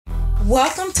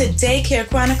Welcome to Daycare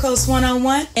Chronicles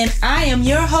 101, and I am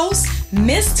your host,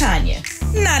 Miss Tanya.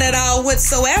 Not at all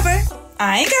whatsoever.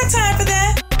 I ain't got time for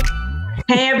that.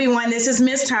 Hey everyone, this is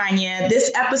Miss Tanya.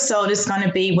 This episode is going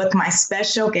to be with my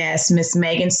special guest, Miss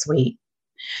Megan Sweet.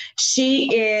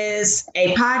 She is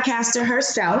a podcaster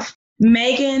herself.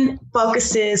 Megan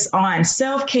focuses on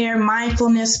self-care,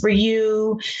 mindfulness for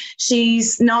you.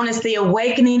 She's known as the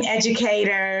Awakening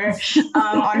Educator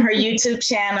on her YouTube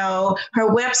channel. Her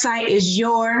website is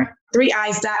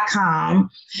your3eyes.com.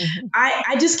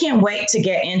 I just can't wait to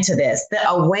get into this, the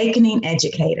Awakening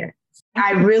Educator.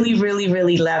 I really, really,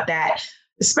 really love that,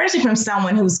 especially from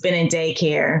someone who's been in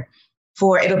daycare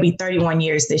for, it'll be 31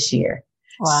 years this year.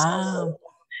 Wow. So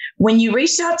when you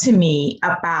reached out to me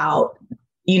about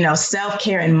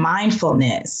self-care and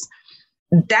mindfulness,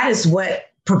 that is what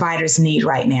providers need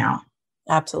right now.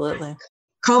 Absolutely.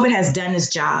 COVID has done its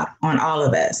job on all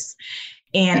of us.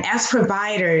 And as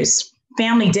providers,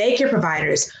 family daycare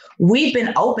providers, we've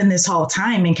been open this whole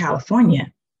time in California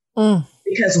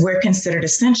because we're considered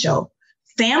essential.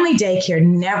 Family daycare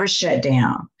never shut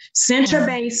down.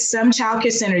 Center-based, some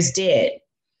childcare centers did,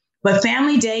 but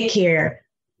family daycare,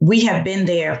 we have been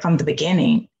there from the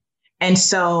beginning. And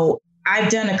so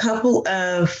I've done a couple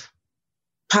of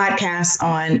podcasts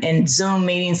on and Zoom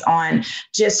meetings on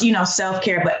just,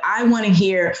 self-care, but I want to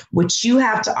hear what you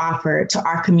have to offer to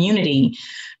our community,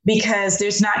 because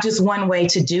there's not just one way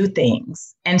to do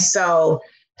things. And so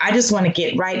I just want to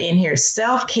get right in here.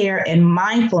 Self-care and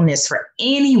mindfulness for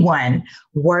anyone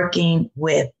working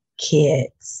with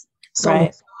kids. So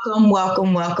right.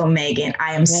 welcome, Megan.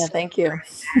 I am so thank you. glad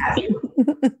to have you.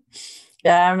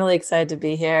 Yeah, I'm really excited to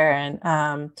be here. And,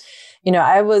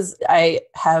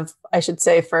 I should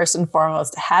say, first and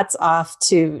foremost, hats off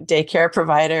to daycare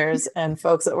providers and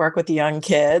folks that work with young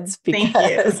kids,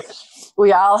 because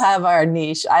we all have our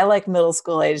niche. I like middle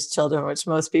school age children, which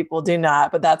most people do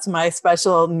not, but that's my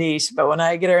special niche. But when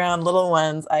I get around little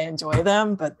ones, I enjoy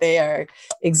them, but they are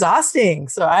exhausting.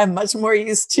 So I'm much more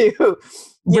used to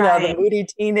the moody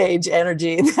teenage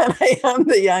energy than I am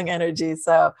the young energy.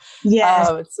 So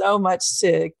it's so much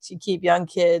to keep young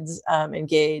kids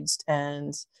engaged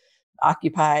and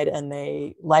occupied, and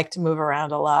they like to move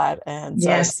around a lot. And so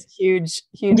it's huge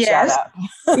shout out.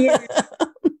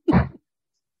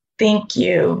 Thank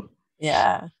you.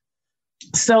 Yeah.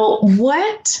 So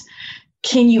what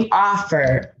can you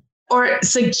offer or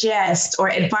suggest or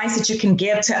advice that you can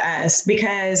give to us?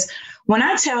 Because when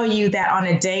I tell you that on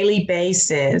a daily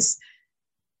basis,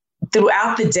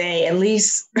 throughout the day, at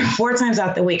least 4 times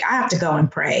out the week, I have to go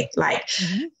and pray,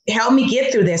 help me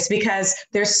get through this, because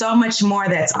there's so much more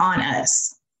that's on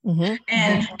us.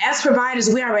 And as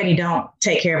providers, we already don't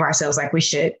take care of ourselves like we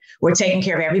should. We're taking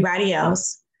care of everybody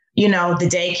else, the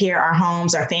daycare, our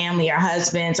homes, our family, our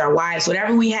husbands, our wives,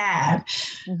 whatever we have.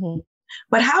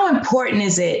 But how important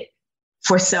is it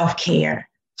for self-care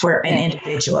for an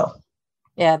individual?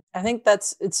 Yeah, I think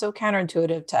it's so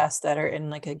counterintuitive to us that are in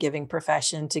like a giving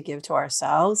profession to give to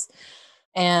ourselves.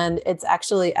 And it's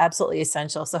actually absolutely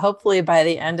essential. So hopefully by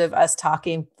the end of us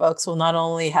talking, folks will not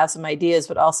only have some ideas,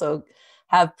 but also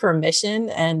have permission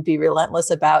and be relentless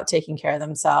about taking care of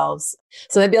themselves.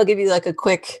 So maybe I'll give you like a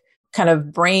quick kind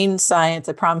of brain science.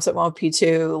 I promise it won't be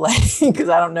too because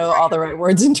I don't know all the right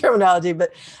words and terminology,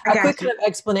 but a quick kind of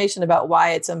explanation about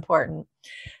why it's important.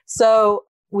 So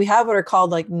we have what are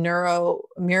called like mirror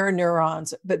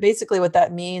neurons. But basically what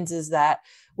that means is that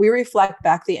we reflect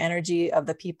back the energy of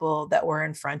the people that we're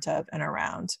in front of and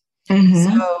around.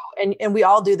 So, and we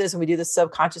all do this, and we do this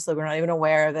subconsciously. We're not even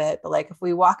aware of it. But like if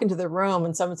we walk into the room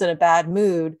and someone's in a bad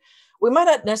mood, we might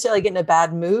not necessarily get in a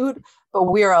bad mood, but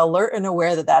we are alert and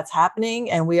aware that that's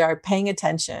happening, and we are paying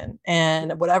attention.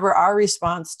 And whatever our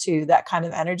response to that kind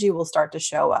of energy will start to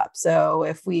show up. So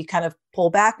if we kind of pull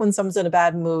back when someone's in a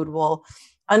bad mood, we'll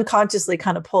unconsciously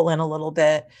kind of pull in a little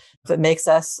bit. If it makes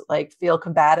us like feel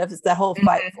combative, it's that whole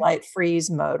fight, flight, freeze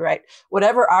mode, right?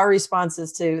 Whatever our response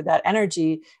is to that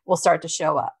energy will start to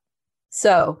show up.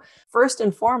 So first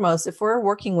and foremost, if we're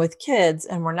working with kids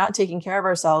and we're not taking care of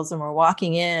ourselves and we're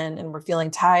walking in and we're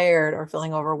feeling tired or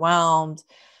feeling overwhelmed,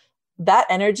 that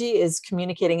energy is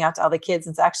communicating out to all the kids.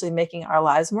 It's actually making our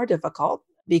lives more difficult,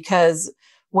 because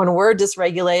when we're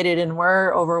dysregulated and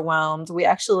we're overwhelmed, we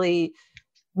actually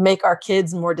make our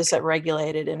kids more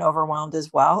dysregulated and overwhelmed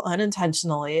as well,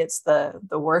 unintentionally. It's the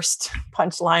worst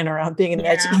punchline around being an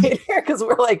educator, because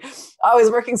we're like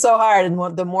always working so hard. And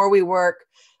the more we work,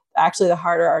 actually the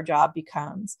harder our job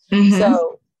becomes.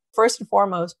 So first and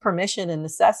foremost, permission and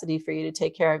necessity for you to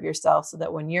take care of yourself, so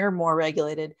that when you're more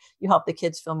regulated, you help the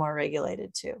kids feel more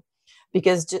regulated too.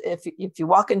 Because if you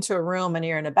walk into a room and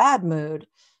you're in a bad mood,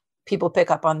 people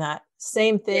pick up on that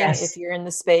Same thing. Yes. If you're in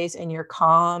the space and you're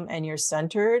calm and you're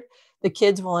centered, the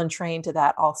kids will entrain to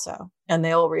that also, and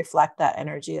they'll reflect that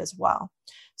energy as well.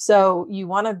 So you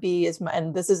want to be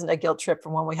and this isn't a guilt trip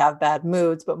from when we have bad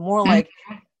moods, but more like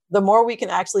the more we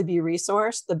can actually be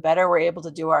resourced, the better we're able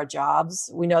to do our jobs.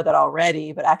 We know that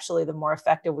already, but actually the more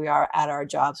effective we are at our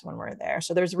jobs when we're there.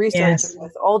 So there's research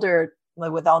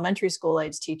with elementary school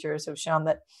age teachers who have shown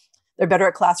that they're better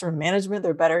at classroom management.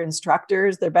 They're better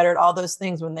instructors. They're better at all those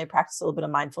things when they practice a little bit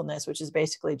of mindfulness, which is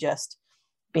basically just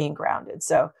being grounded.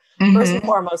 So first and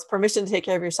foremost, permission to take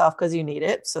care of yourself because you need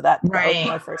it. So that was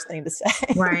my first thing to say.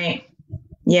 Right.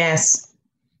 Yes.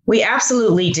 We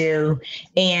absolutely do.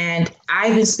 And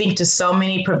I've been speaking to so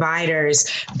many providers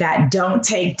that don't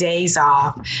take days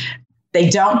off. They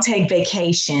don't take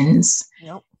vacations.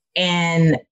 Nope.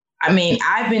 And I mean,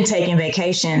 I've been taking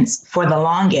vacations for the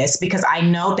longest because I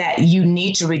know that you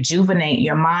need to rejuvenate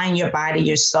your mind, your body,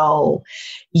 your soul.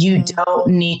 You don't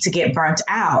need to get burnt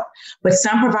out. But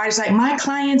some providers like, my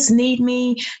clients need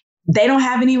me. They don't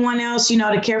have anyone else,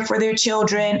 to care for their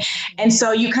children. And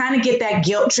so you kind of get that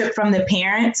guilt trip from the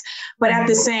parents. But at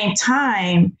the same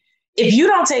time, if you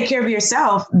don't take care of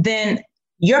yourself, then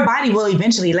your body will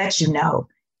eventually let you know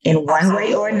in one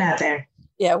way or another.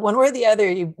 Yeah, one way or the other,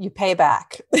 you pay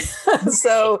back.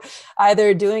 So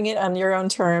either doing it on your own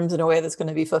terms in a way that's going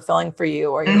to be fulfilling for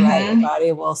you, or your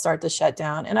body will start to shut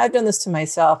down. And I've done this to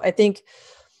myself. I think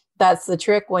that's the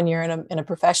trick when you're in a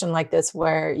profession like this,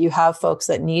 where you have folks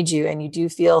that need you and you do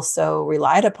feel so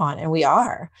relied upon, and we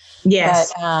are.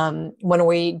 Yes. But when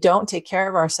we don't take care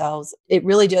of ourselves, it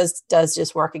really does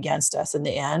just work against us in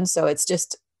the end. So it's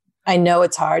just, I know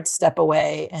it's hard to step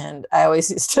away. And I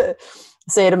always used to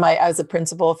say I was a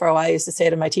principal for a while. I used to say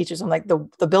to my teachers, I'm like,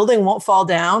 the building won't fall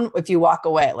down if you walk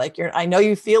away. Like I know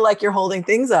you feel like you're holding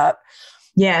things up.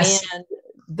 Yes. And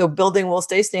the building will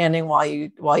stay standing while you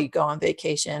go on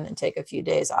vacation and take a few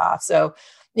days off. So,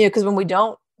 because when we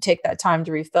don't take that time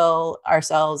to refill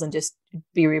ourselves and just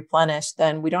be replenished,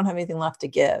 then we don't have anything left to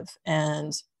give.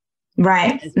 And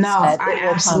right. I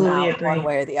absolutely agree. One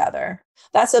way or the other.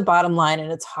 That's the bottom line.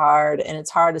 And it's hard. And it's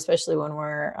hard, especially when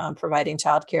we're providing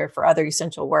childcare for other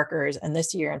essential workers. And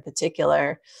this year in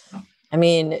particular, I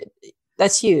mean,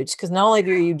 that's huge, because not only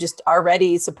are you just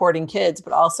already supporting kids,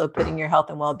 but also putting your health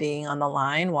and well-being on the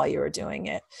line while you were doing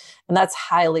it. And that's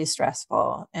highly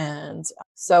stressful and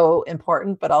so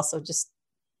important, but also just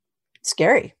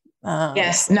scary.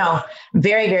 Yes, no,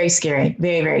 very, very scary.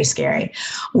 Very, very scary.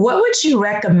 What would you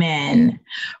recommend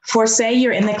for, say,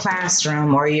 you're in the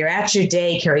classroom or you're at your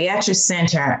daycare, or you're at your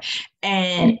center,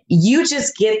 and you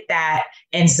just get that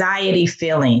anxiety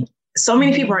feeling? So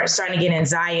many people are starting to get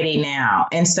anxiety now.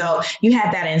 And so you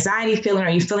have that anxiety feeling, or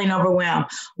you're feeling overwhelmed.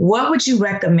 What would you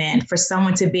recommend for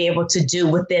someone to be able to do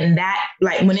within that,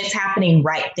 like when it's happening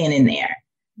right then and there?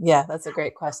 Yeah, that's a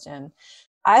great question.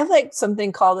 I like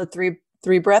something called the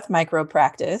three breath micro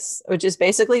practice, which is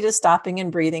basically just stopping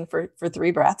and breathing for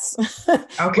 3 breaths,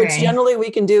 which generally we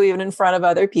can do even in front of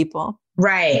other people.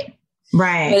 Right.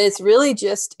 Right. But it's really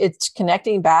it's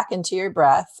connecting back into your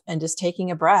breath and just taking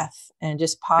a breath and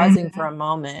just pausing for a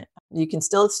moment. You can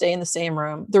still stay in the same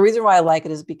room. The reason why I like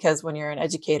it is because when you're an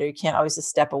educator, you can't always just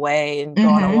step away and go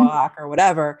on a walk or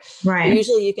whatever. Right. But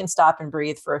usually you can stop and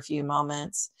breathe for a few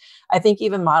moments. I think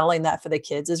even modeling that for the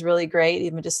kids is really great.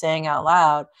 Even just saying out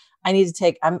loud,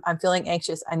 I'm feeling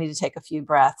anxious. I need to take a few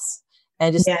breaths,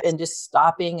 and just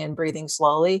stopping and breathing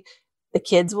slowly. The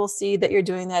kids will see that you're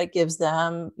doing that. It gives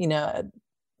them,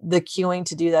 the cueing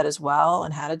to do that as well,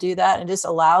 and how to do that. And just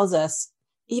allows us,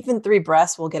 even 3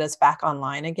 breaths will get us back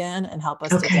online again and help us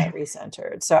to get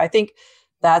recentered. So I think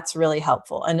that's really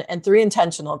helpful. And 3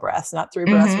 intentional breaths, not 3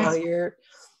 breaths while you're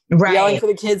yelling for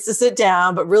the kids to sit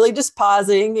down, but really just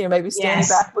pausing, maybe standing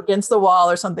back against the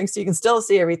wall or something so you can still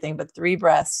see everything, but 3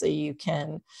 breaths so you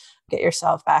can get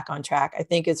yourself back on track, I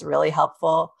think is really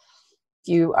helpful.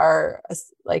 If you are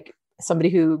like somebody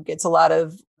who gets a lot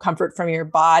of comfort from your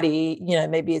body,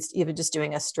 maybe it's even just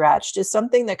doing a stretch, just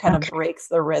something that kind of breaks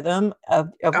the rhythm of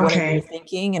whatever you're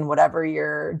thinking, and whatever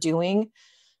you're doing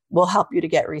will help you to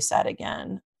get reset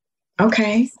again.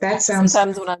 Okay. That sounds.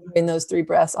 Sometimes when I'm doing those 3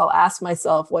 breaths, I'll ask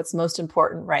myself what's most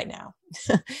important right now.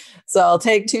 So I'll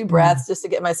take 2 breaths just to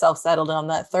get myself settled. And on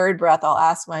that 3rd breath, I'll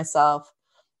ask myself,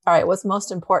 all right, what's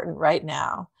most important right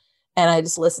now? And I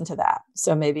just listen to that.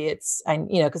 So maybe it's,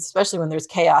 because especially when there's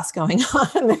chaos going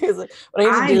on, what I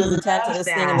usually do is attend to this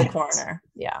thing in the corner.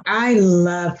 Yeah. I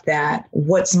love that.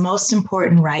 What's most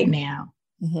important right now?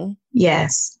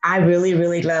 Yes, I really,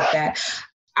 really love that.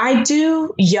 I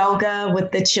do yoga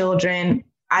with the children.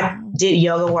 I did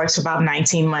yoga works for about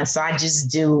 19 months. So I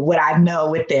just do what I know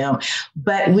with them.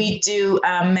 But we do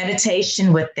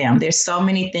meditation with them. There's so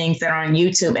many things that are on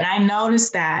YouTube. And I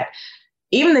noticed that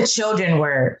even the children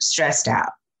were stressed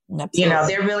out. Absolutely. You know,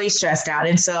 they're really stressed out.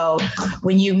 And so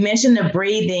when you mention the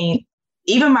breathing,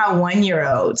 even my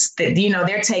 1-year-olds, that, you know,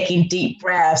 they're taking deep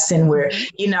breaths and we're,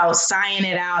 you know, sighing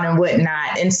it out and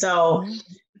whatnot. And so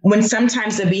when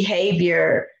sometimes the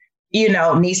behavior, you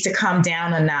know, needs to come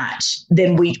down a notch,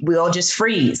 then we'll just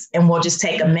freeze and we'll just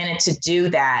take a minute to do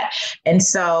that. And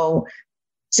so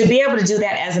to be able to do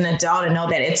that as an adult and know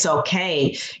that it's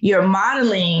okay, you're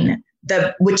modeling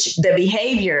the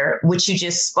behavior which you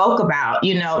just spoke about,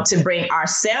 you know, to bring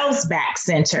ourselves back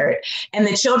centered, and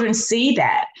the children see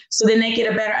that. So then they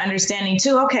get a better understanding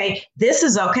too. Okay, this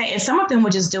is okay. And some of them will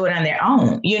just do it on their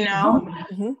own, you know?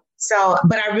 Mm-hmm. So,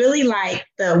 but I really like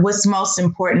what's most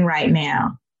important right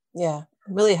now. Yeah,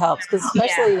 it really helps because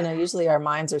especially, you know, usually our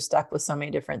minds are stuck with so many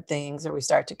different things, or we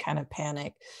start to kind of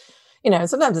panic. You know,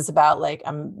 sometimes it's about like,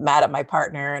 I'm mad at my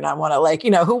partner and I want to like, you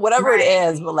know, whatever it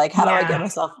is, but like, how do I get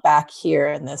myself back here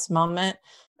in this moment?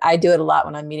 I do it a lot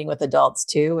when I'm meeting with adults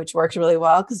too, which works really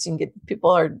well because you can get, people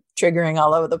are triggering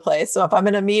all over the place. So if I'm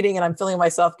in a meeting and I'm feeling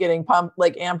myself getting pumped,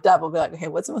 like amped up, I'll be like, okay,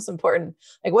 what's the most important?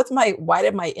 Like, why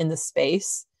am I in the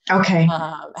space? Okay.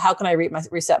 How can I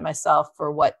reset myself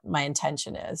for what my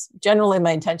intention is? Generally,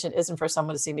 my intention isn't for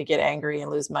someone to see me get angry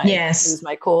and lose my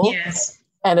cool. Yes.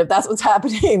 And if that's what's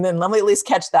happening, then let me at least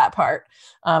catch that part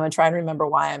and try and remember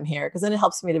why I'm here. Because then it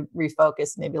helps me to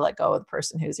refocus, maybe let go of the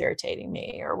person who's irritating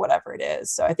me or whatever it is.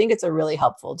 So I think it's a really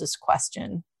helpful just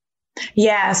question.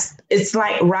 Yes. It's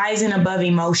like rising above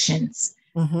emotions.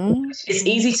 Mm-hmm. It's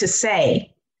easy to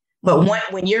say, but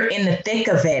when you're in the thick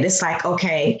of it, it's like,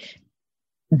 okay,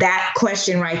 that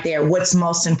question right there, what's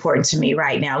most important to me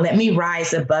right now? Let me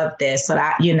rise above this so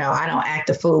that, you know, I don't act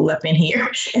a fool up in here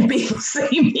and people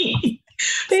see me.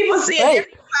 People see a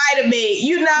different side of me,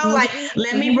 you know, like,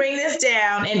 let me bring this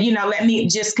down and, you know, let me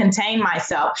just contain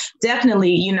myself.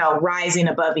 Definitely, you know, rising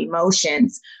above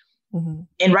emotions. Mm-hmm.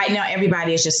 And right now,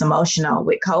 everybody is just emotional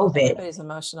with COVID. Everybody's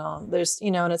emotional. There's, you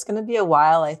know, and it's going to be a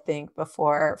while, I think,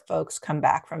 before folks come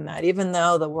back from that, even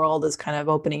though the world is kind of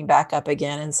opening back up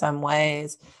again in some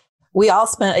ways. We all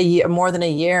spent more than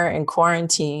a year in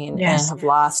quarantine and have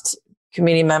lost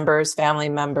community members, family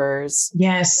members,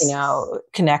 you know,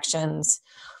 connections.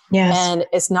 Yes. And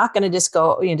it's not going to just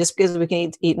go, you know, just because we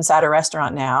can eat inside a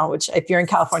restaurant now, which if you're in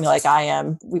California, like I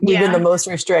am, we've been the most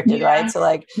restricted, right? So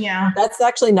like, that's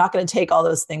actually not going to take all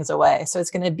those things away. So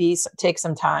it's going to take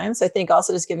some time. So I think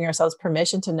also just giving ourselves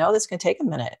permission to know this is going to take a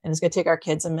minute, and it's going to take our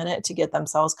kids a minute to get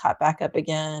themselves caught back up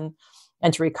again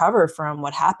and to recover from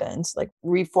what happened, like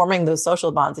reforming those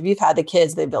social bonds. If you've had the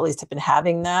kids, they've at least been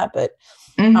having that. But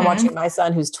I'm watching my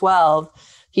son who's 12.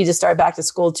 He just started back to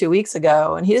school 2 weeks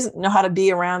ago and he doesn't know how to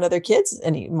be around other kids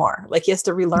anymore. Like he has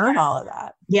to relearn all of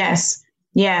that. Yes,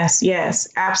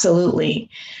 absolutely.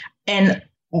 And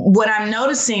what I'm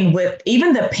noticing with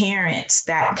even the parents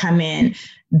that come in,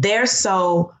 they're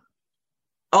so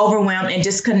overwhelmed and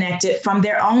disconnected from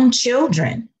their own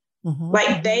children.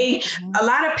 Like a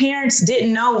lot of parents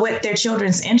didn't know what their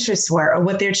children's interests were or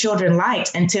what their children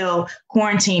liked until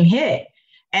quarantine hit.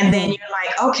 And then you're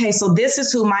like, okay, so this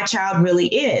is who my child really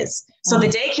is. So the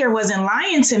daycare wasn't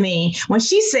lying to me when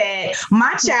she said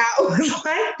my child was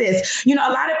like this. You know,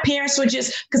 a lot of parents were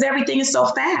just, because everything is so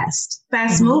fast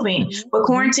moving. But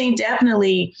quarantine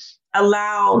definitely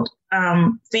allowed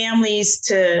families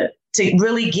to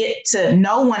really get to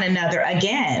know one another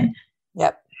again.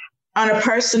 Yep. On a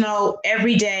personal,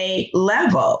 everyday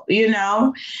level, you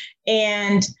know?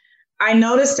 And I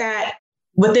noticed that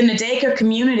within the daycare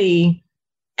community,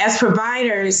 as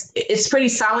providers, it's pretty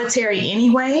solitary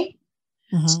anyway.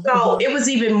 So it was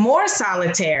even more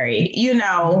solitary, you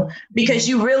know, because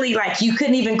you really you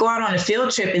couldn't even go out on a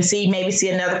field trip and see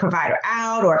another provider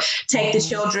out or take the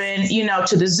children, you know,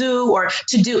 to the zoo or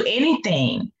to do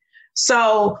anything.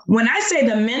 So when I say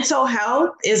the mental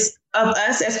health is of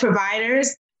us as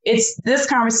providers, this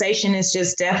conversation is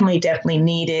just definitely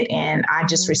needed. And I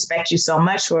just respect you so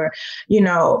much for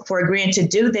agreeing to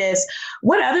do this.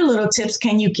 What other little tips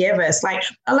can you give us? Like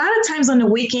a lot of times on the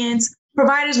weekends,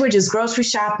 providers were just grocery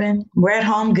shopping, we're at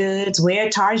Home Goods, we're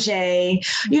at Target,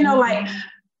 you know, like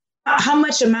how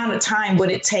much amount of time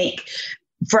would it take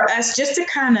for us just to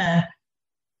kind of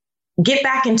get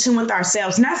back in tune with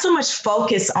ourselves, not so much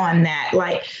focus on that,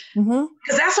 like, because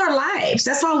that's our lives.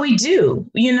 That's all we do,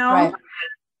 you know? Right.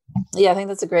 Yeah, I think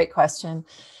that's a great question.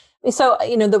 So,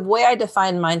 you know, the way I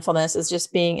define mindfulness is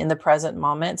just being in the present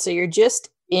moment. So you're just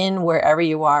in wherever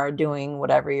you are doing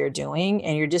whatever you're doing.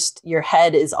 And your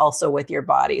head is also with your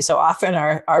body. So often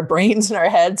our brains and our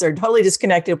heads are totally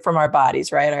disconnected from our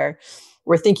bodies, right?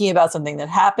 We're thinking about something that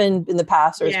happened in the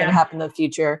past or is going to happen in the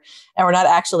future. And we're not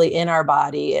actually in our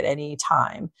body at any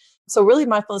time. So really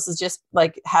mindfulness is just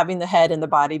like having the head and the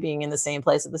body being in the same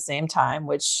place at the same time,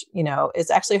 which, is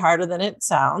actually harder than it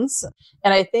sounds.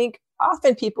 And I think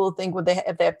often people think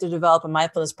if they have to develop a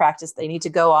mindfulness practice, they need to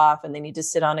go off and they need to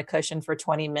sit on a cushion for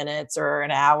 20 minutes or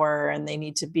an hour, and they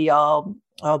need to be all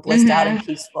blissed out and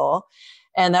peaceful.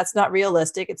 And that's not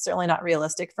realistic. It's certainly not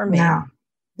realistic for me. No.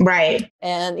 Right.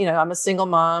 And, I'm a single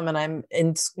mom and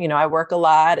I work a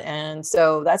lot. And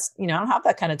so that's, I don't have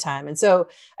that kind of time. And so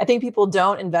I think people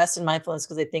don't invest in mindfulness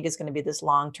because they think it's going to be this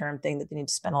long-term thing that they need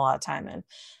to spend a lot of time in.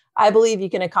 I believe you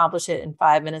can accomplish it in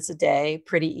 5 minutes a day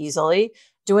pretty easily,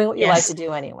 doing what you like to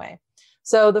do anyway.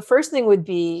 So the first thing would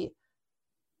be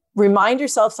remind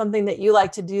yourself something that you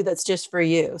like to do that's just for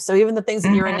you. So even the things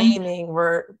that you were naming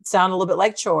sound a little bit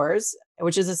like chores,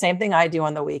 which is the same thing I do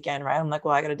on the weekend, right? I'm like,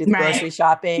 well, I got to do the grocery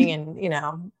shopping and,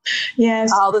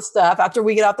 all the stuff. After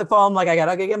we get off the phone, like I got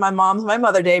to go get my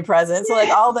Mother Day present. So like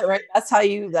all that, right? That's how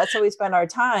we spend our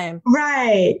time.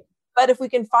 Right. But if we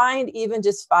can find even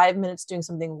just 5 minutes doing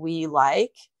something we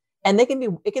like, and it can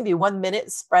be 1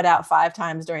 minute spread out 5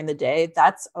 times during the day,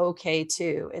 that's okay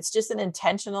too. It's just an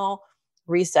intentional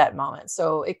reset moment.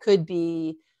 So it could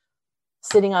be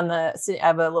I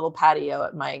have a little patio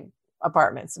at my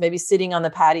apartment. So maybe sitting on the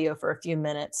patio for a few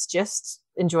minutes, just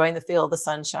enjoying the feel of the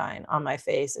sunshine on my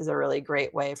face is a really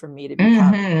great way for me to be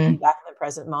back in the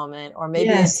present moment. Or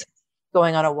maybe it's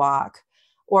going on a walk,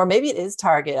 or maybe it is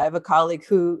Target. I have a colleague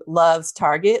who loves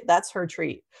Target. That's her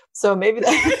treat. So maybe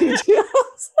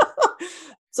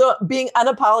so being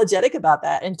unapologetic about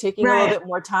that and taking a little bit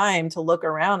more time to look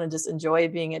around and just enjoy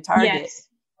being at Target. Yes.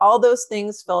 All those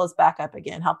things fill us back up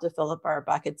again, help to fill up our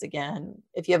buckets again.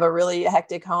 If you have a really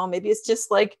hectic home, maybe it's just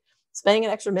like spending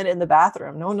an extra minute in the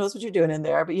bathroom. No one knows what you're doing in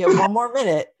there, but you have 1 more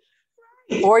minute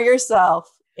for yourself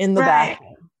in the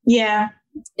bathroom. Yeah.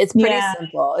 It's pretty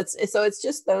simple. It's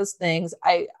just those things.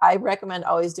 I recommend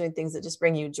always doing things that just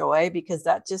bring you joy, because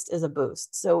that just is a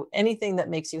boost. So anything that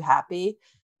makes you happy,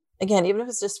 again, even if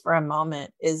it's just for a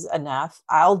moment, is enough.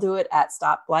 I'll do it at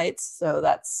stoplights. So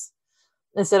that's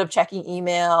instead of checking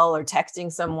email or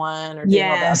texting someone or doing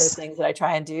all the other things that I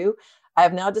try and do. I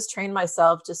have now just trained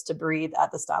myself just to breathe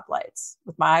at the stoplights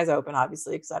with my eyes open,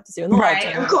 obviously, because I have to see when the lights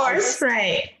are. Of course.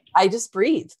 I just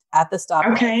breathe at the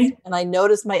stoplight. Okay. And I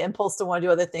notice my impulse to want to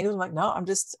do other things. I'm like, no, I'm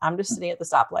just sitting at the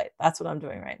stoplight. That's what I'm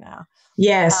doing right now.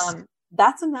 Yes.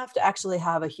 That's enough to actually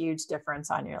have a huge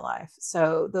difference on your life.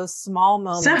 So those small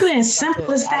moments. Something as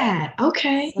simple as that.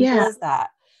 Okay. Simple as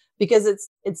that. Because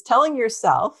it's telling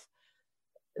yourself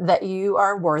that you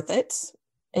are worth it.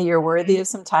 And you're worthy of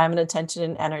some time and attention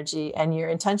and energy, and you're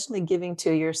intentionally giving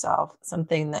to yourself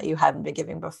something that you hadn't been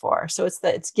giving before. So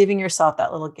it's giving yourself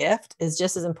that little gift is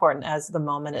just as important as the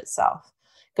moment itself,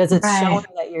 because it's showing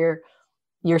that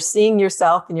you're seeing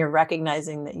yourself and you're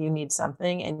recognizing that you need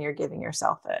something and you're giving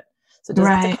yourself it. So it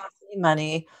doesn't have to cost any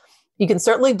money. You can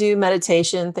certainly do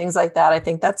meditation, things like that. I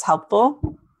think that's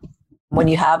helpful when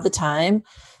you have the time.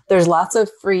 There's lots of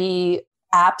free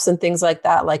apps and things like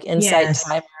that, like Insight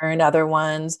Timer and other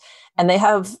ones. And they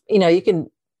have, you can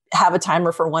have a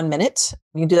timer for 1 minute.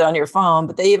 You can do that on your phone,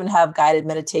 but they even have guided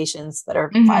meditations that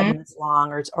are 5 minutes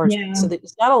long or so that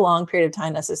it's not a long period of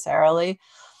time necessarily.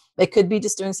 It could be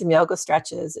just doing some yoga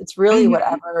stretches. It's really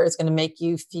whatever is going to make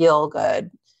you feel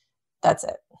good. That's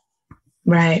it.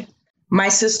 Right. My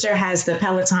sister has the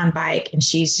Peloton bike and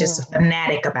she's just a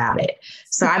fanatic about it.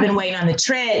 So I've been waiting on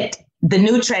the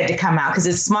new tread to come out because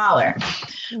it's smaller.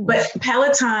 But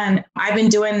Peloton, I've been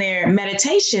doing their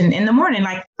meditation in the morning,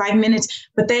 like 5 minutes,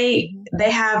 but they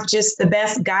have just the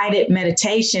best guided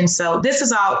meditation. So this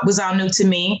was all new to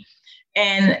me,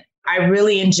 and I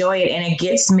really enjoy it, and it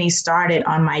gets me started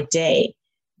on my day.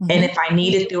 And if I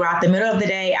need it throughout the middle of the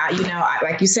day,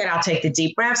 like you said, I'll take the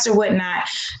deep breaths or whatnot.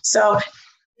 So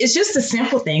it's just the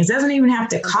simple things. It doesn't even have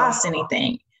to cost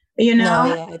anything.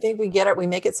 No, I think we get it. We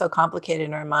make it so complicated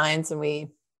in our minds, and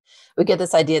we get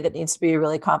this idea that it needs to be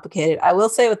really complicated. I will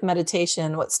say with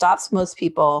meditation, what stops most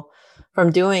people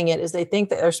from doing it is they think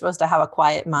that they're supposed to have a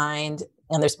quiet mind,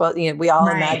 and they're supposed, we all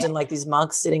imagine like these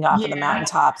monks sitting off in the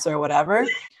mountaintops or whatever.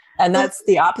 And that's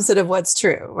the opposite of what's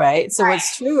true, right? So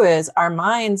what's true is our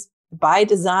minds by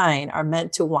design are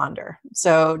meant to wander.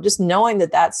 So just knowing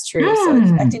that that's true. So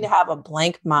expecting to have a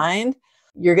blank mind,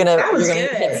 you're gonna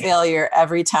hit failure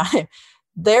every time.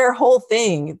 Their whole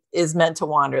thing is meant to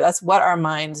wander. That's what our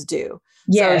minds do.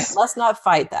 Yes. So let's not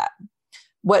fight that.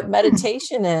 What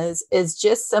meditation is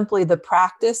just simply the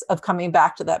practice of coming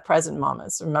back to that present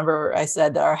moment. So remember I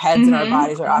said that our heads and our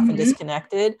bodies are often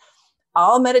disconnected.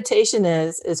 All meditation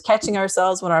is catching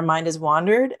ourselves when our mind has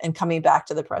wandered and coming back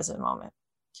to the present moment.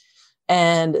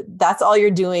 And that's all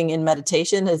you're doing in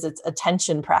meditation is it's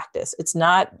attention practice. It's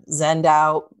not zenned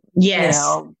out,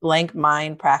 blank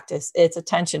mind practice. It's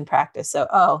attention practice.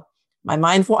 So, my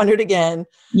mind wandered again.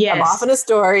 Yes. I'm off in a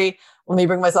story. Let me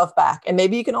bring myself back. And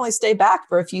maybe you can only stay back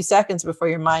for a few seconds before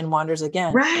your mind wanders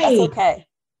again. Right. That's okay.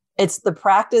 It's the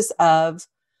practice of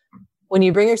when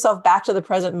you bring yourself back to the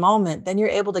present moment, then you're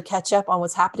able to catch up on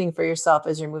what's happening for yourself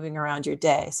as you're moving around your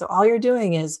day. So all you're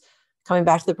doing is coming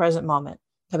back to the present moment,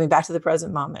 coming back to the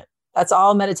present moment. That's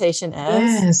all meditation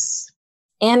is. Yes.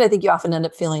 And I think you often end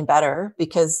up feeling better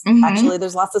because actually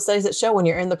there's lots of studies that show when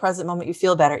you're in the present moment, you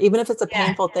feel better. Even if it's a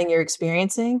painful thing you're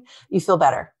experiencing, you feel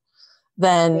better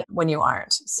than when you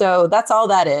aren't. So that's all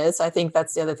that is. I think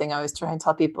that's the other thing I always try and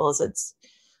tell people is it's,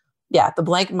 the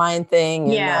blank mind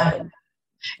thing. And,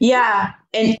 yeah.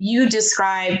 And you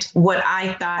described what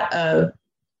I thought of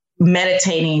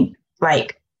meditating,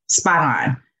 like spot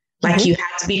on. Like you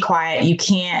have to be quiet.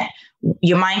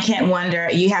 Your mind can't wander.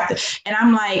 You have to, and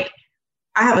I'm like,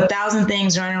 I have 1,000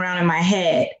 things running around in my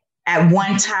head at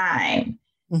one time.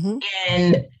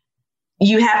 And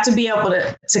you have to be able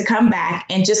to come back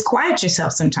and just quiet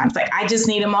yourself sometimes. Like, I just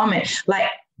need a moment, like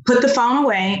put the phone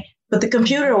away, put the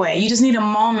computer away. You just need a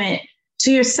moment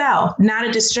to yourself, not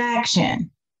a distraction.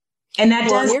 And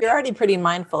you're already pretty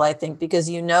mindful, I think, because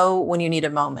you know when you need a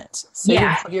moment. So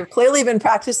you've clearly been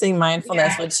practicing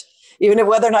mindfulness, which even if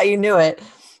whether or not you knew it,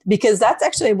 because that's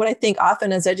actually what I think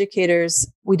often as educators,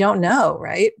 we don't know,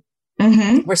 right?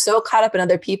 We're so caught up in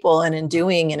other people and in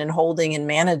doing and in holding and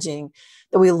managing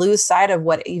that we lose sight of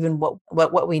what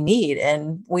we need.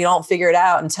 And we don't figure it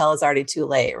out until it's already too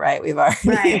late, right? We've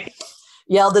already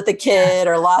yelled at the kid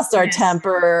or lost our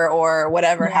temper or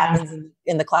whatever happens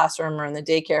in the classroom or in the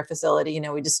daycare facility.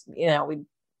 We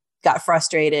got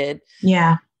frustrated.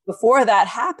 Yeah. Before that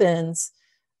happens,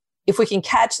 if we can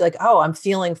catch like, I'm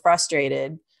feeling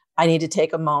frustrated, I need to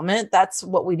take a moment. That's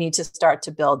what we need to start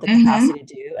to build the capacity to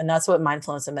do. And that's what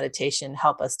mindfulness and meditation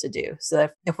help us to do. So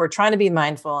if we're trying to be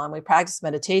mindful and we practice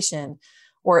meditation,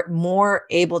 we're more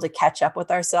able to catch up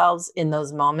with ourselves in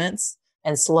those moments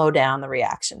and slow down the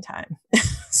reaction time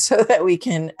so that we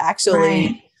can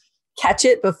actually catch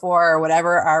it before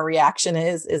whatever our reaction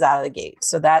is out of the gate.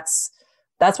 So that's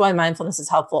why mindfulness is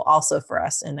helpful also for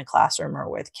us in the classroom or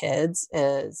with kids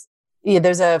is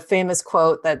there's a famous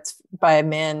quote that's by a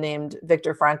man named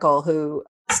Viktor Frankl who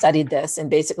studied this and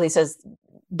basically says,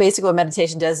 what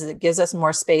meditation does is it gives us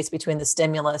more space between the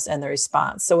stimulus and the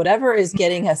response. So whatever is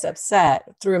getting us upset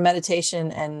through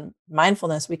meditation and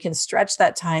mindfulness, we can stretch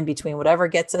that time between whatever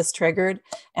gets us triggered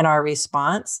and our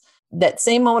response. That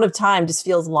same moment of time just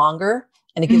feels longer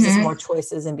and it gives us more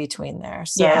choices in between there.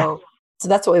 So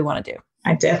that's what we want to do.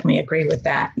 I definitely agree with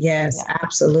that. Yes,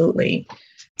 absolutely.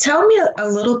 Tell me a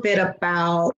little bit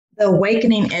about the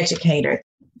Awakening Educator.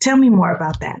 Tell me more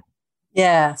about that.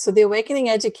 Yeah. So the Awakening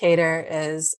Educator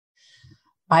is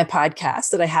my podcast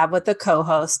that I have with a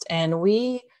co-host, and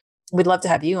we'd love to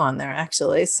have you on there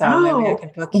actually. So maybe I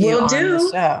can book you on the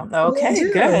show.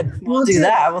 Okay, good. We'll do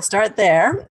that. We'll start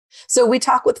there. So we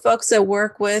talk with folks that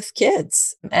work with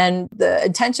kids, and the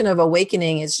intention of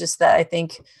Awakening is just that I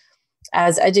think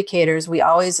as educators, we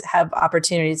always have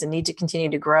opportunities and need to continue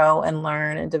to grow and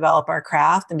learn and develop our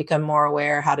craft and become more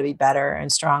aware how to be better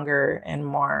and stronger and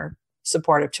more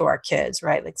supportive to our kids,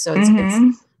 right? Like, so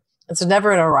it's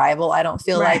never an arrival. I don't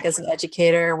feel like as an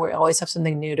educator, we always have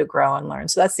something new to grow and learn.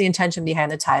 So that's the intention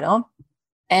behind the title.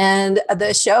 And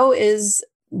the show is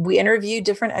we interview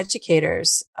different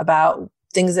educators about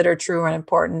things that are true and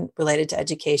important related to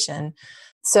education.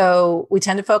 So we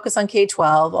tend to focus on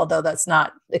K-12, although that's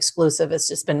not exclusive. It's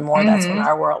just been more, that's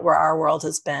where our world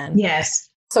has been. Yes.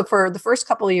 So for the first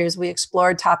couple of years, we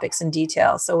explored topics in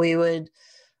detail. So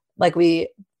we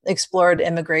explored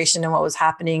immigration and what was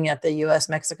happening at the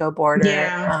US-Mexico border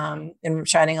and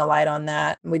shining a light on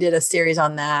that. We did a series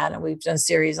on that, and we've done a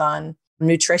series on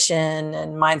nutrition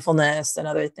and mindfulness and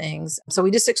other things. So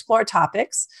we just explore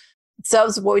topics. So that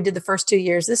was what we did the first 2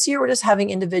 years. This year, we're just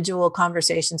having individual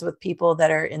conversations with people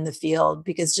that are in the field,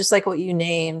 because just like what you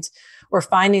named, we're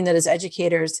finding that as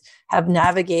educators have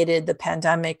navigated the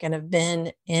pandemic and have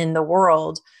been in the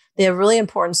world, they have really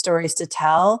important stories to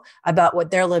tell about what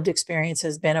their lived experience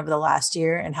has been over the last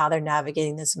year and how they're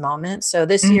navigating this moment. So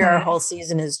this year, our whole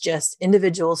season is just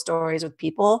individual stories with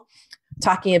people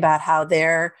talking about how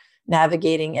they're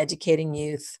navigating educating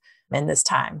youth in this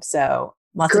time. So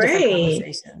lots of different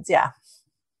conversations. Yeah.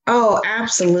 Oh,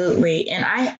 absolutely. And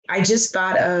I just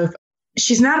thought of,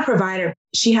 she's not a provider.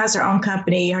 She has her own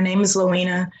company. Her name is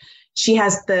Lowena. She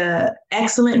has the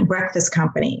Excellent Breakfast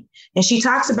Company. And she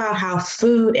talks about how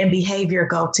food and behavior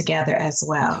go together as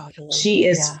well. Totally. She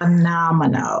is Yeah.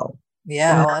 phenomenal.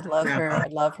 Yeah. Oh, I'd love her. Phenomenal.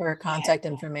 I'd love her contact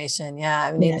information. Yeah.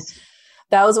 I mean, Yes.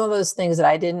 that was one of those things that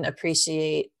I didn't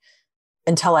appreciate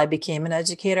until I became an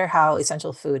educator, how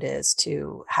essential food is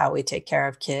to how we take care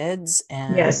of kids,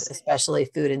 and Yes. especially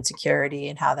food insecurity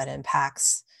and how that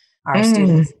impacts our Mm,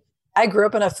 students. I grew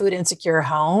up in a food insecure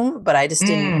home, but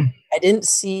mm, I didn't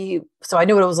see, so I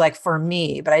knew what it was like for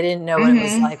me, but I didn't know what it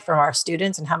was mm-hmm. like for our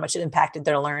students and how much it impacted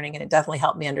their learning. And it definitely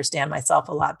helped me understand myself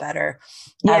a lot better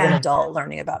as an Yeah. adult,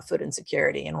 learning about food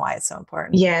insecurity and why it's so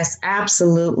important. Yes,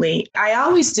 absolutely. I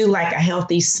always do like a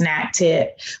healthy snack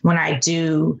tip when I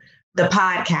do the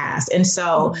podcast. And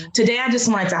so Mhm. today I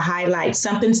just wanted to highlight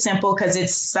something simple because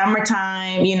it's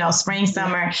summertime, spring,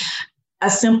 summer, a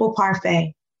simple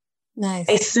parfait. A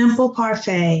Nice. simple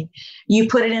parfait. You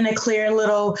put it in a clear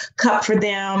little cup for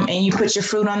them, and you put your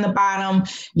fruit on the bottom,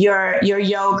 your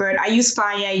yogurt. I use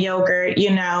Faya yogurt,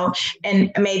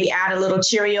 and maybe add a little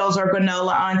Cheerios or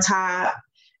granola on top,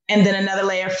 and then another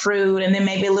layer of fruit, and then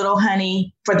maybe a little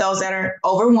honey for those that are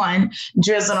over one,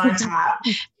 drizzled on top.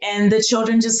 And the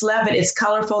children just love it. It's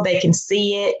colorful, they can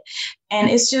see it. And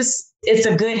it's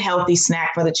a good, healthy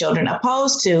snack for the children,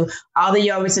 opposed to all the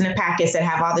yogurts in the packets that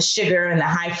have all the sugar and the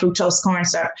high fructose corn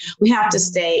syrup. We have to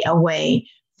stay away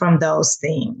from those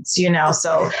things. That's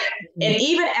So, right. and Mhm.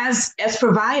 even as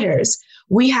providers,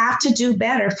 we have to do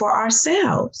better for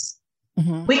ourselves.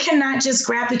 Mhm. We cannot just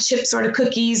grab the chips or the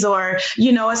cookies or,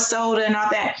 a soda and all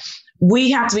that.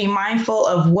 We have to be mindful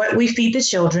of what we feed the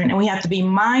children, and we have to be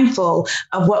mindful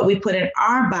of what we put in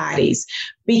our bodies,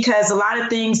 because a lot of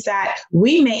things that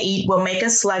we may eat will make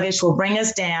us sluggish, will bring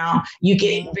us down. You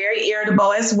get very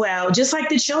irritable as well, just like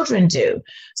the children do.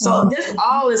 So Mhm. this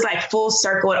all is like full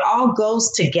circle. It all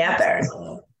goes together.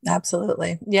 Absolutely.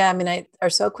 Absolutely. Yeah. I mean, I are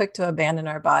so quick to abandon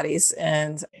our bodies,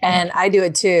 and I do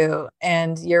it too.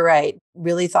 And you're right.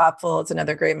 Really thoughtful. It's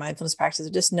another great mindfulness practice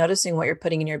of just noticing what you're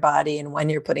putting in your body and when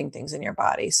you're putting things in your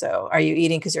body. So are you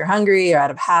eating because you're hungry or out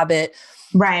of habit?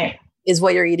 Right. Is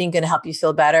what you're eating going to help you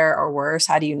feel better or worse?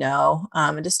 How do you know?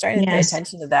 And just starting to pay Yes.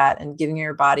 attention to that and giving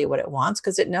your body what it wants,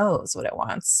 because it knows what it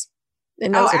wants. It Oh,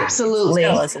 knows what it needs. You just got to absolutely.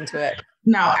 listen to it.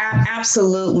 No,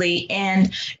 absolutely.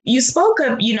 And you spoke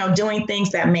of, doing things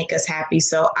that make us happy.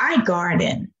 So I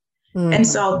garden. And Mhm.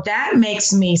 so that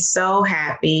makes me so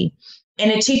happy. And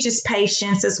it teaches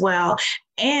patience as well.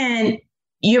 And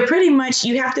you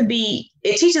have to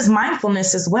it teaches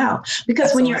mindfulness as well.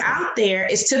 Because when you're Absolutely. out there,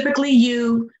 it's typically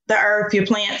you, the earth, your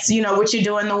plants, what you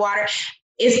do in the water.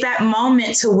 It's that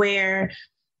moment to where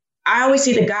I always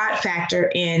see the God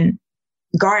factor in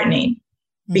gardening,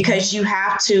 because you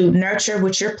have to nurture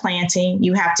what you're planting.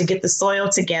 You have to get the soil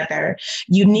together.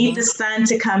 You need the sun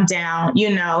to come down. You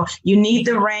need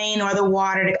the rain or the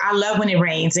water. I love when it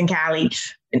rains in Cali,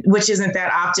 which isn't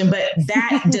that often, but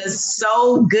that does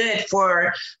so good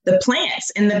for the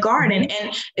plants in the garden.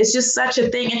 And it's just such a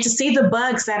thing. And to see the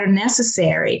bugs that are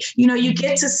necessary, you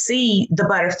get to see the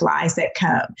butterflies that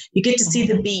come. You get to see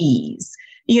the bees.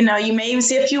 You may even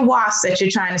see a few wasps that you're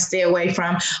trying to stay away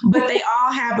from, but they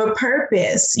all have a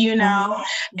purpose.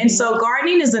 And so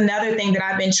gardening is another thing that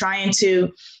I've been trying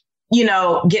to,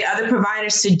 get other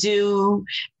providers to do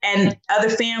and other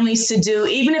families to do,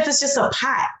 even if it's just a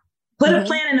pot. Put a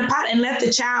plant in a pot and let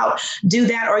the child do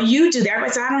that, or you do that.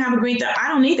 Everybody says, I don't have a green thumb. I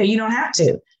don't either. You don't have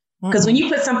to. Because when you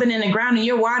put something in the ground and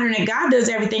you're watering it, God does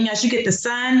everything else. You get the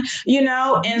sun,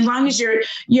 and as long as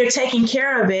you're taking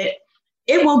care of it,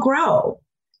 it will grow.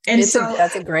 And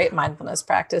That's a great mindfulness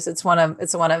practice. It's one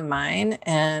of mine.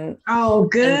 And oh,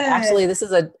 good. And actually, this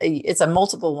is it's a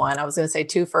multiple one. I was going to say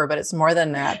twofer, but it's more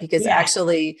than that, because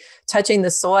actually touching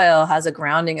the soil has a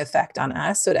grounding effect on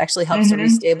us. So it actually helps to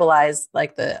restabilize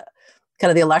like the kind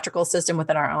of the electrical system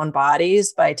within our own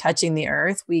bodies. By touching the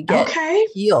earth, we get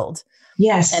healed.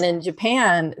 Yes. And in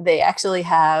Japan, they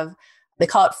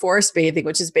call it forest bathing,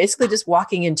 which is basically just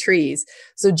walking in trees.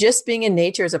 So just being in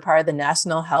nature is a part of the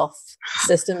national health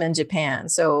system in Japan.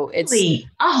 So it's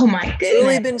oh my goodness,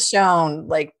 truly been shown,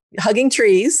 like hugging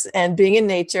trees and being in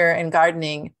nature and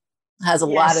gardening has a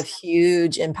lot of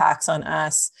huge impacts on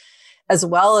us, as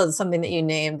well as something that you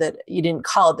named that you didn't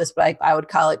call it this, but I would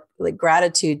call it like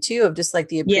gratitude too, of just like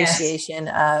the appreciation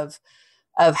of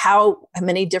how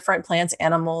many different plants,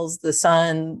 animals, the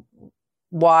sun,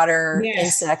 water,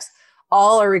 insects,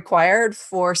 all are required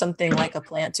for something like a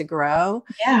plant to grow.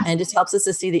 And just helps us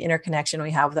to see the interconnection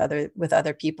we have with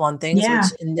other people and things,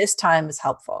 which in this time is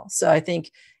helpful. So I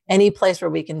think any place where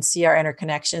we can see our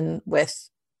interconnection with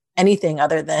anything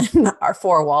other than our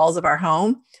four walls of our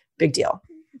home, big deal.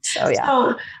 So, yeah.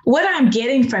 So what I'm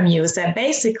getting from you is that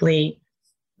basically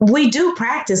we do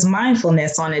practice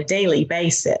mindfulness on a daily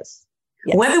basis,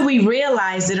 yes, whether we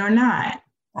realize it or not.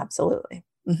 Absolutely.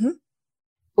 Mm-hmm.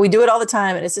 We do it all the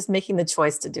time, and it's just making the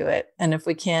choice to do it. And if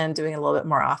we can, doing it a little bit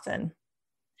more often.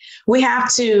 We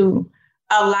have to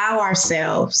allow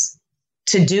ourselves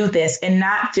to do this and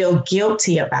not feel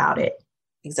guilty about it.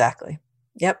 Exactly.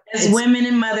 Yep. As women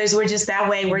and mothers, we're just that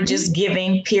way. We're just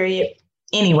giving, period,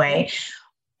 anyway.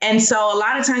 And so a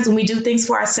lot of times when we do things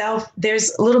for ourselves,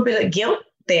 there's a little bit of guilt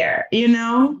there, you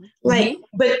know, like,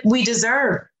 but we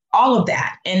deserve all of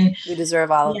that. And we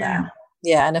deserve all of that.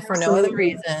 Yeah. And if for no other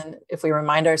reason, if we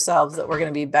remind ourselves that we're going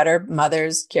to be better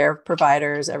mothers, care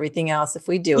providers, everything else, if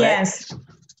we do it,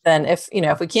 then if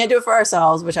we can't do it for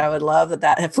ourselves, which I would love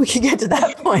that if we can get to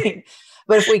that point,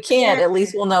 but if we can't, at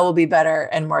least we'll know we'll be better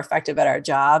and more effective at our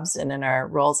jobs and in our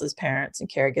roles as parents and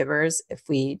caregivers. If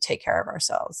we take care of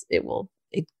ourselves,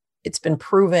 it's been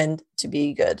proven to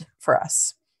be good for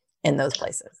us in those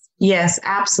places. Yes,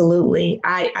 absolutely.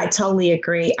 I totally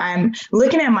agree. I'm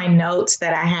looking at my notes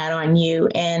that I had on you,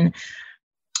 and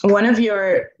one of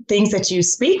your things that you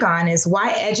speak on is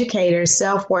why educators,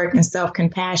 self-work and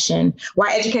self-compassion,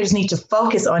 why educators need to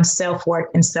focus on self-work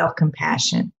and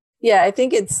self-compassion. Yeah, I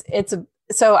think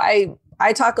so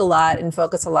I talk a lot and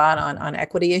focus a lot on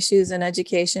equity issues in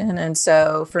education. And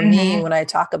so for me, when I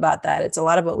talk about that, it's a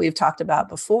lot of what we've talked about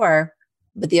before.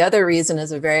 But the other reason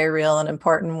is a very real and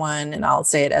important one. And I'll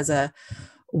say it as a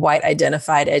white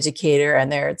identified educator.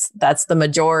 And that's the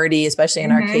majority, especially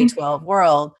in our K-12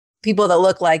 world. People that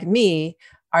look like me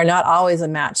are not always a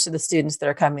match to the students that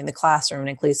are coming to the classroom,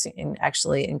 and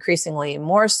actually increasingly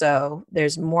more so.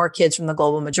 There's more kids from the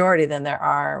global majority than there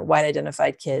are white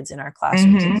identified kids in our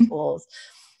classrooms and schools.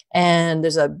 And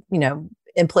there's a,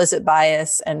 implicit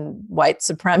bias and white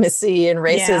supremacy and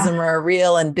racism are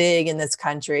real and big in this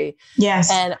country.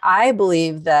 Yes. And I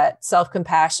believe that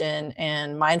self-compassion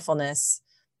and mindfulness,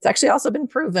 it's actually also been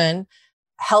proven,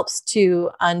 helps to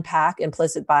unpack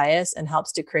implicit bias and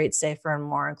helps to create safer and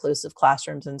more inclusive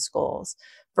classrooms and schools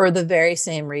for the very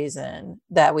same reason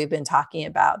that we've been talking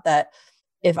about. That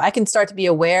if I can start to be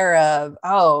aware of,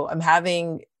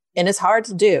 and it's hard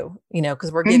to do,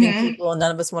 because we're giving people, and none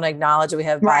of us want to acknowledge that we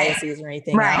have biases or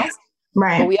anything else.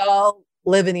 Right. But we all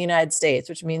live in the United States,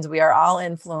 which means we are all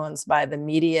influenced by the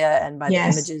media and by the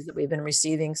images that we've been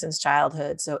receiving since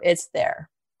childhood. So it's there.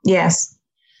 Yes.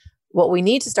 What we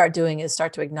need to start doing is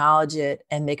start to acknowledge it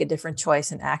and make a different choice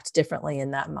and act differently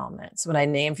in that moment. So when I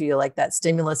name for you like that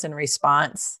stimulus and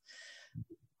response,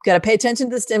 got to pay attention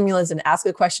to the stimulus and ask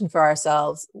a question for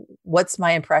ourselves. What's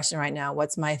my impression right now?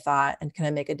 What's my thought? And can I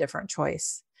make a different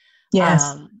choice?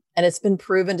 Yes. And it's been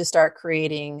proven to start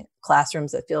creating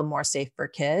classrooms that feel more safe for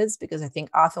kids, because I think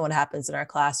often what happens in our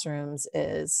classrooms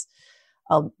is,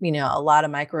 a lot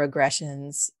of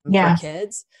microaggressions for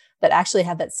kids that actually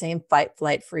have that same fight,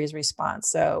 flight, freeze response.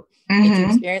 So if you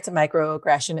experience a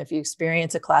microaggression, if you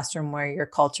experience a classroom where your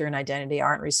culture and identity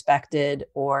aren't respected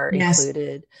or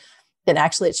included, then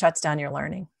actually it shuts down your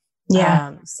learning.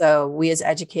 Yeah. So we as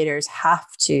educators have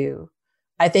to,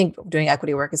 I think doing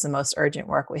equity work is the most urgent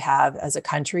work we have as a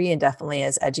country, and definitely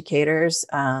as educators.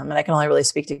 And I can only really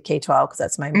speak to K-12 because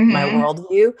that's my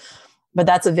worldview. But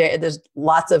there's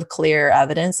lots of clear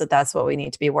evidence that that's what we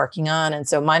need to be working on. And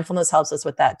so mindfulness helps us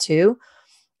with that too.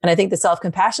 And I think the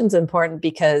self-compassion is important,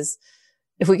 because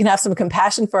if we can have some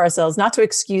compassion for ourselves, not to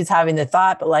excuse having the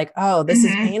thought, but like, oh, this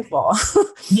is painful.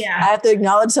 I have to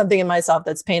acknowledge something in myself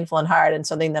that's painful and hard and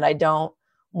something that I don't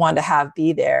want to have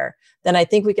be there. Then I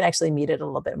think we can actually meet it a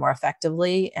little bit more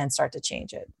effectively and start to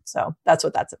change it. So that's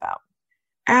what that's about.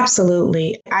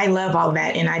 Absolutely. I love all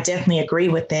that. And I definitely agree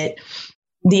with it.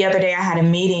 The other day I had a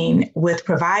meeting with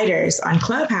providers on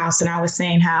Clubhouse, and I was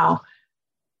saying how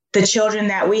the children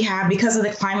that we have, because of the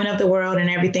climate of the world and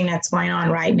everything that's going on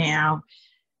right now,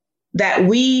 that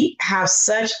we have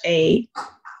such a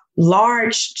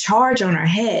large charge on our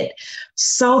head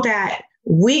so that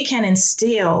we can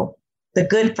instill the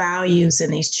good values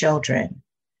in these children.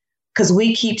 Because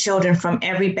we keep children from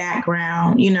every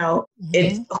background,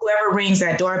 it's whoever rings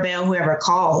that doorbell, whoever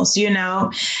calls,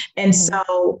 and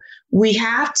so we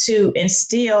have to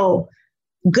instill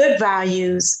good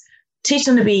values, teach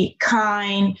them to be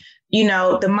kind,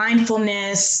 the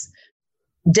mindfulness,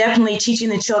 definitely teaching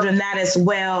the children that as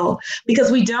well, because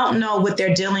we don't know what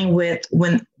they're dealing with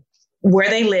where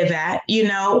they live at,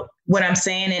 what I'm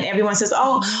saying. And everyone says,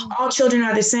 oh, all children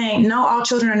are the same. No, all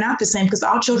children are not the same, because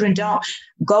all children don't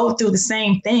go through the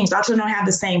same things. All children don't have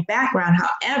the same background.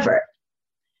 However,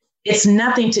 It's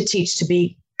nothing to teach to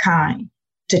be kind,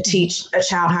 to teach a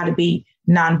child how to be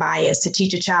non-biased, to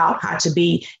teach a child how to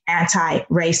be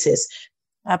anti-racist.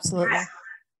 Absolutely.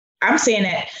 I'm saying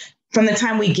that from the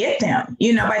time we get them,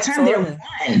 by the time they're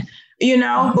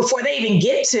one, before they even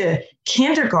get to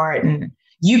kindergarten,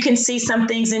 you can see some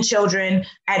things in children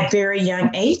at very young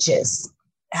ages.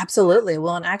 Absolutely.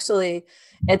 Well, and actually,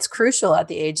 it's crucial at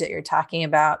the age that you're talking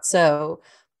about. So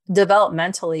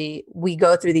developmentally, we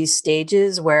go through these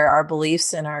stages where our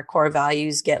beliefs and our core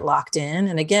values get locked in.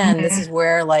 And again, this is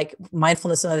where like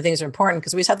mindfulness and other things are important,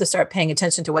 because we just have to start paying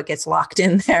attention to what gets locked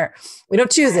in there. We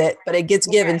don't choose it, but it gets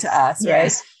given to us,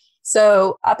 right?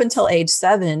 So up until age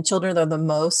 7, children are the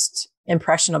most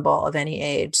impressionable of any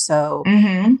age. So,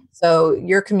 so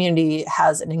your community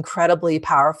has an incredibly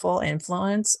powerful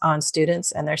influence on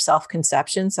students and their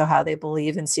self-conception. So how they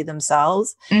believe and see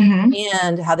themselves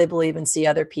and how they believe and see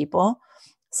other people.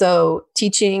 So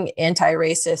teaching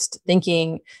anti-racist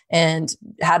thinking and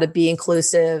how to be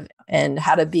inclusive and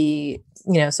how to be,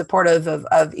 supportive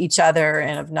of each other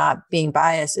and of not being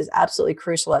biased is absolutely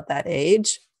crucial at that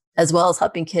age, as well as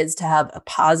helping kids to have a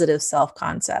positive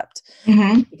self-concept,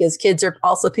 because kids are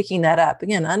also picking that up.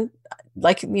 Again,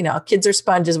 kids are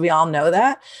sponges. We all know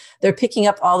that. They're picking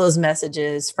up all those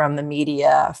messages from the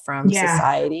media, from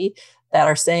society, that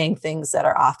are saying things that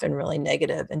are often really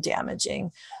negative and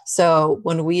damaging. So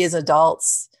when we as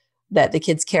adults that the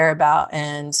kids care about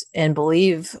and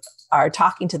believe are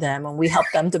talking to them, and we help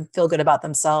them to feel good about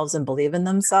themselves and believe in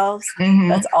themselves,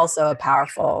 that's also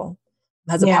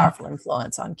has a powerful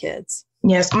influence on kids.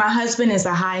 Yes. My husband is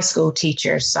a high school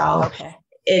teacher. So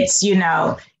it's,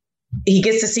 he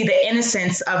gets to see the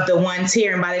innocence of the ones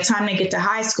here. And by the time they get to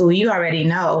high school, you already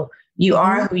know you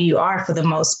are who you are for the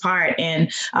most part.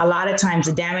 And a lot of times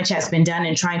the damage has been done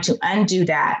in trying to undo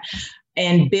that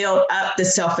and build up the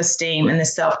self-esteem and the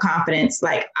self-confidence.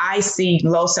 Like I see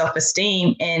low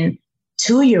self-esteem in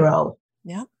 2-year-old.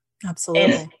 Yeah,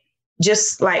 absolutely. And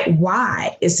just like,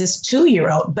 why is this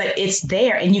 2-year-old? But it's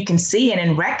there and you can see it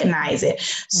and recognize it.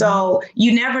 So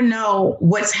you never know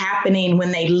what's happening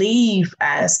when they leave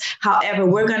us. However,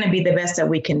 we're going to be the best that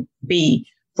we can be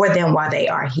for them while they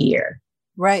are here.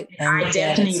 Right. And I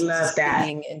definitely love that.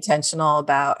 Being intentional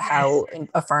about how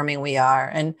affirming we are.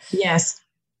 And yes,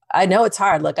 I know it's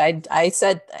hard. Look, I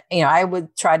said, I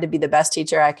would try to be the best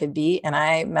teacher I could be, and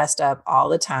I messed up all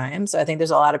the time. So I think there's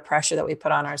a lot of pressure that we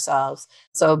put on ourselves.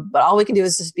 So, but all we can do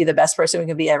is just be the best person we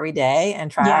can be every day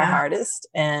and try our hardest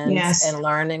and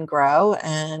learn and grow.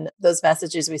 And those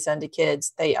messages we send to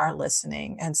kids, they are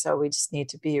listening. And so we just need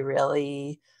to be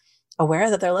really aware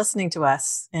that they're listening to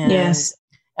us, and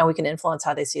we can influence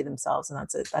how they see themselves. And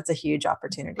that's a huge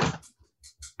opportunity.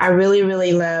 I really,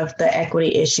 really love the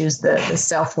equity issues, the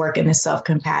self-work and the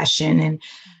self-compassion. And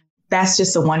that's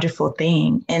just a wonderful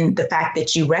thing. And the fact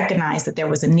that you recognize that there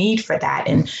was a need for that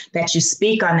and that you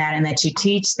speak on that and that you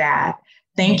teach that.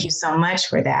 Thank you so much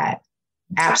for that.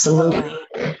 Absolutely.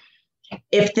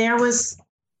 If there was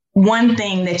one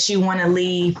thing that you want to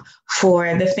leave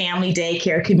for the family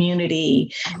daycare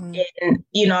community and,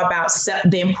 about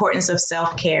the importance of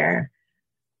self-care,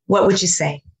 what would you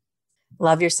say?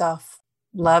 Love yourself.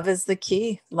 Love is the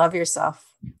key. Love yourself,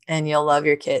 and you'll love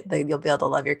your kid. You'll be able to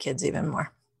love your kids even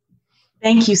more.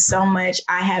 Thank you so much.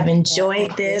 I have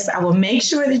enjoyed this. I will make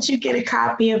sure that you get a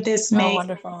copy of this, Meg. Oh,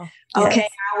 wonderful. Okay.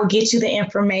 Yes. I will get you the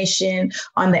information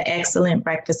on the Excellent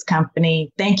Breakfast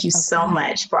Company. Thank you so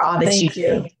much for all that you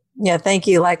do. Yeah. Thank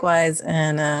you. Likewise.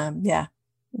 And have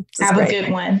a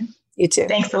good one. You too.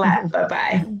 Thanks a lot.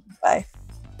 Bye-bye. Bye.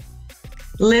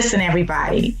 Listen,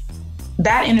 everybody.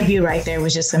 That interview right there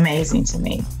was just amazing to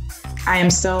me. I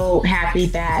am so happy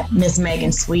that Ms.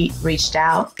 Megan Sweet reached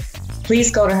out.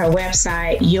 Please go to her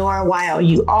website,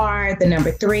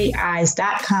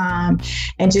 your3eyes.com,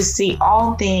 and just see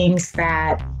all things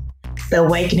that the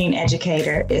Awakening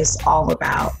Educator is all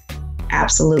about.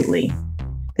 Absolutely.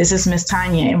 This is Miss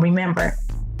Tanya. And remember,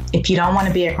 if you don't want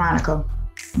to be a chronicle,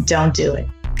 don't do it.